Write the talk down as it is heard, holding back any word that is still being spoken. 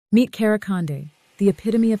Meet Cara Conde, the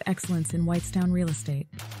epitome of excellence in Whitestown real estate.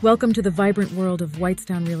 Welcome to the vibrant world of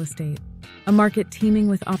Whitestown real estate, a market teeming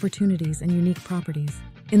with opportunities and unique properties.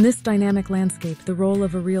 In this dynamic landscape, the role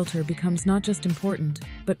of a realtor becomes not just important,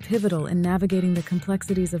 but pivotal in navigating the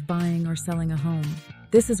complexities of buying or selling a home.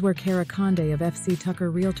 This is where Cara Conde of FC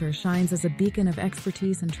Tucker Realtor shines as a beacon of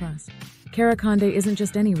expertise and trust. Cara Conde isn't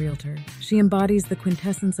just any realtor. She embodies the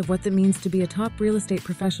quintessence of what it means to be a top real estate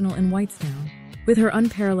professional in Whitestown. With her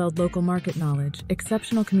unparalleled local market knowledge,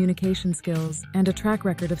 exceptional communication skills, and a track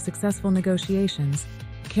record of successful negotiations,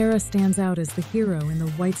 Cara stands out as the hero in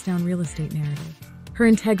the Whitestown real estate narrative. Her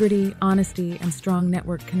integrity, honesty, and strong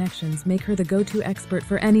network connections make her the go-to expert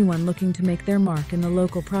for anyone looking to make their mark in the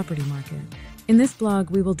local property market. In this blog,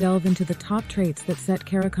 we will delve into the top traits that set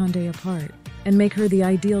Cara Conde apart and make her the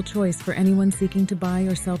ideal choice for anyone seeking to buy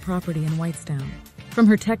or sell property in Whitestown. From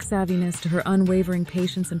her tech savviness to her unwavering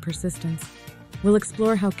patience and persistence, we'll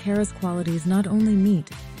explore how Cara's qualities not only meet,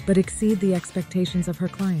 but exceed the expectations of her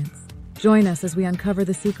clients. Join us as we uncover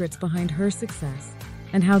the secrets behind her success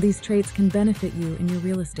and how these traits can benefit you in your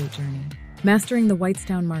real estate journey. Mastering the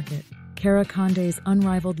Whitestown market, Cara Conde's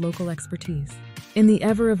unrivaled local expertise. In the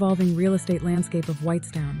ever-evolving real estate landscape of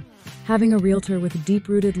Whitestown, having a realtor with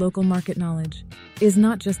deep-rooted local market knowledge is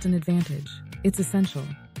not just an advantage, it's essential.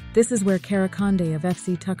 This is where Cara Conde of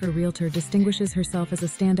FC Tucker Realtor distinguishes herself as a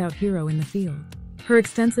standout hero in the field. Her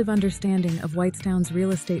extensive understanding of Whitestown's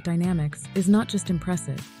real estate dynamics is not just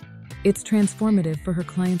impressive, it's transformative for her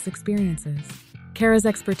clients' experiences. Cara's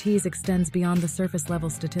expertise extends beyond the surface-level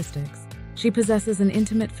statistics. She possesses an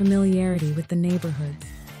intimate familiarity with the neighborhoods,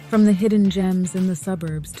 from the hidden gems in the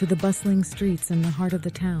suburbs to the bustling streets in the heart of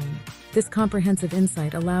the town. This comprehensive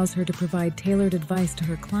insight allows her to provide tailored advice to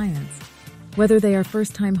her clients, whether they are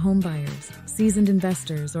first-time homebuyers, seasoned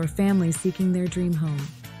investors, or families seeking their dream home.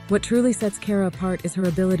 What truly sets Cara apart is her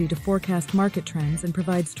ability to forecast market trends and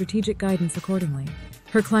provide strategic guidance accordingly.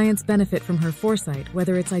 Her clients benefit from her foresight,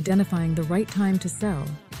 whether it's identifying the right time to sell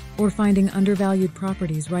or finding undervalued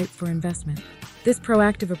properties ripe for investment. This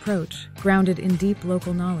proactive approach, grounded in deep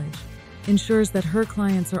local knowledge, ensures that her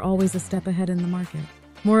clients are always a step ahead in the market.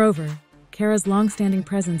 Moreover, Cara's long-standing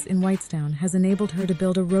presence in Whitestown has enabled her to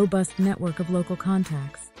build a robust network of local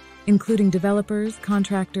contacts, including developers,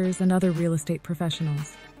 contractors, and other real estate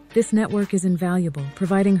professionals. This network is invaluable,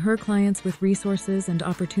 providing her clients with resources and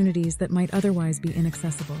opportunities that might otherwise be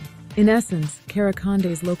inaccessible. In essence, Cara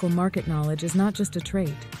Conde's local market knowledge is not just a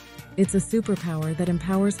trait. It's a superpower that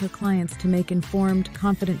empowers her clients to make informed,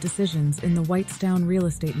 confident decisions in the Whitestown real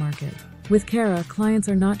estate market. With Cara, clients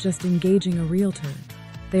are not just engaging a realtor.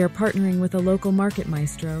 They are partnering with a local market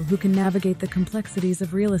maestro who can navigate the complexities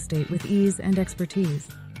of real estate with ease and expertise,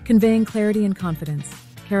 conveying clarity and confidence.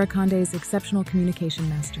 Cara Conde's exceptional communication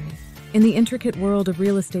mastery. In the intricate world of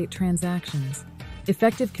real estate transactions,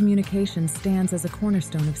 effective communication stands as a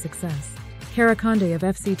cornerstone of success. Cara Conde of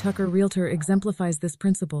FC Tucker Realtor exemplifies this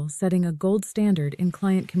principle, setting a gold standard in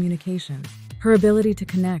client communication. Her ability to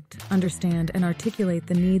connect, understand, and articulate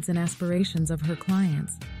the needs and aspirations of her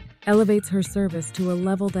clients elevates her service to a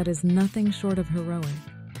level that is nothing short of heroic.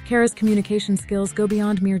 Cara's communication skills go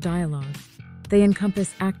beyond mere dialogue. They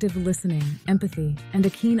encompass active listening, empathy, and a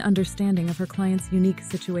keen understanding of her clients' unique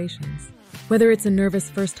situations. Whether it's a nervous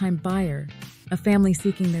first-time buyer, a family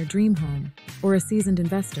seeking their dream home, or a seasoned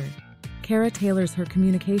investor, Cara tailors her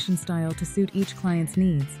communication style to suit each client's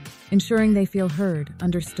needs, ensuring they feel heard,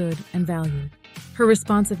 understood, and valued. Her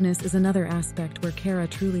responsiveness is another aspect where Cara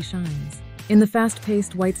truly shines. In the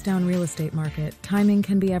fast-paced Whitestown real estate market, timing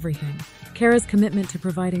can be everything. Cara's commitment to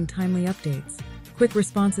providing timely updates, quick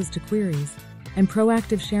responses to queries, and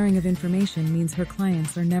proactive sharing of information means her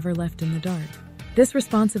clients are never left in the dark. This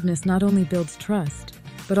responsiveness not only builds trust,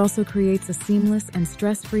 but also creates a seamless and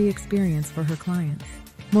stress-free experience for her clients.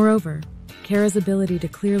 Moreover, Cara's ability to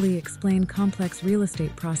clearly explain complex real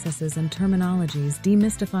estate processes and terminologies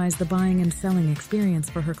demystifies the buying and selling experience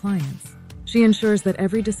for her clients. She ensures that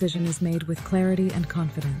every decision is made with clarity and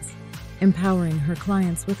confidence, empowering her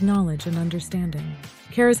clients with knowledge and understanding.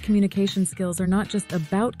 Cara's communication skills are not just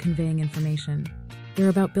about conveying information, they're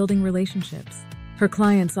about building relationships. Her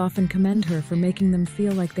clients often commend her for making them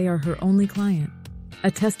feel like they are her only client,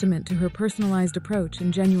 a testament to her personalized approach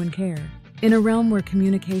and genuine care. In a realm where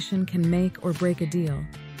communication can make or break a deal,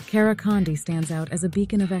 Cara Conde stands out as a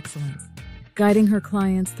beacon of excellence, guiding her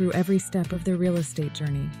clients through every step of their real estate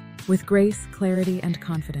journey with grace, clarity, and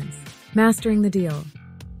confidence. Mastering the deal.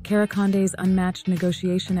 Cara Conde's unmatched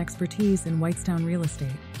negotiation expertise in Whitestown real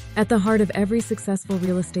estate. At the heart of every successful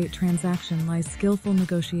real estate transaction lies skillful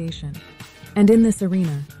negotiation. And in this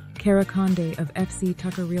arena, Cara Conde of FC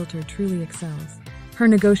Tucker Realtor truly excels. Her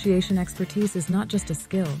negotiation expertise is not just a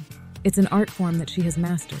skill, it's an art form that she has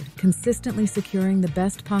mastered, consistently securing the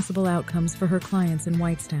best possible outcomes for her clients in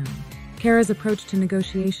Whitestown. Cara's approach to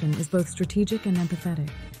negotiation is both strategic and empathetic.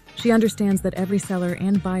 She understands that every seller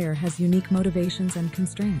and buyer has unique motivations and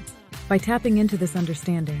constraints. By tapping into this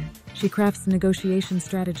understanding, she crafts negotiation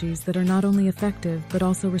strategies that are not only effective but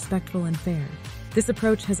also respectful and fair. This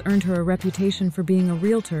approach has earned her a reputation for being a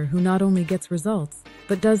realtor who not only gets results,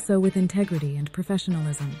 but does so with integrity and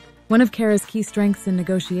professionalism. One of Cara's key strengths in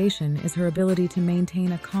negotiation is her ability to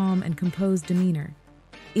maintain a calm and composed demeanor,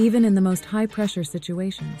 even in the most high-pressure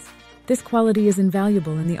situations. This quality is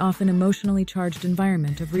invaluable in the often emotionally charged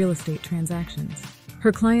environment of real estate transactions.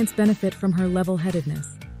 Her clients benefit from her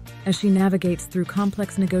level-headedness, as she navigates through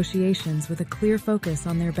complex negotiations with a clear focus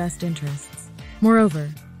on their best interests. Moreover,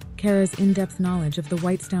 Cara's in-depth knowledge of the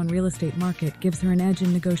Whitestown real estate market gives her an edge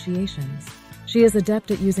in negotiations. She is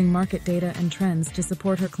adept at using market data and trends to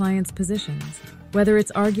support her clients' positions, whether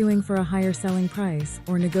it's arguing for a higher selling price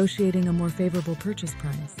or negotiating a more favorable purchase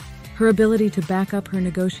price. Her ability to back up her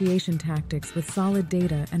negotiation tactics with solid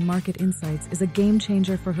data and market insights is a game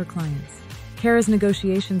changer for her clients. Cara's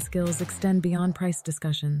negotiation skills extend beyond price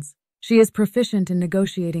discussions. She is proficient in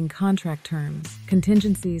negotiating contract terms,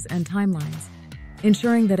 contingencies, and timelines,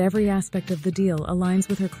 ensuring that every aspect of the deal aligns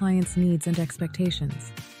with her clients' needs and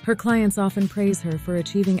expectations. Her clients often praise her for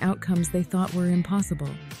achieving outcomes they thought were impossible,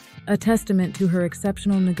 a testament to her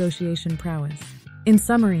exceptional negotiation prowess. In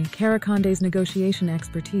summary, Cara Conde's negotiation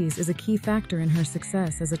expertise is a key factor in her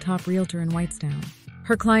success as a top realtor in Whitestown.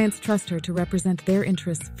 Her clients trust her to represent their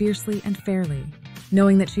interests fiercely and fairly,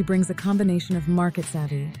 knowing that she brings a combination of market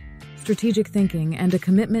savvy, strategic thinking, and a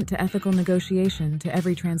commitment to ethical negotiation to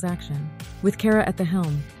every transaction. With Cara at the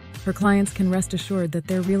helm, her clients can rest assured that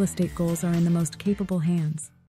their real estate goals are in the most capable hands.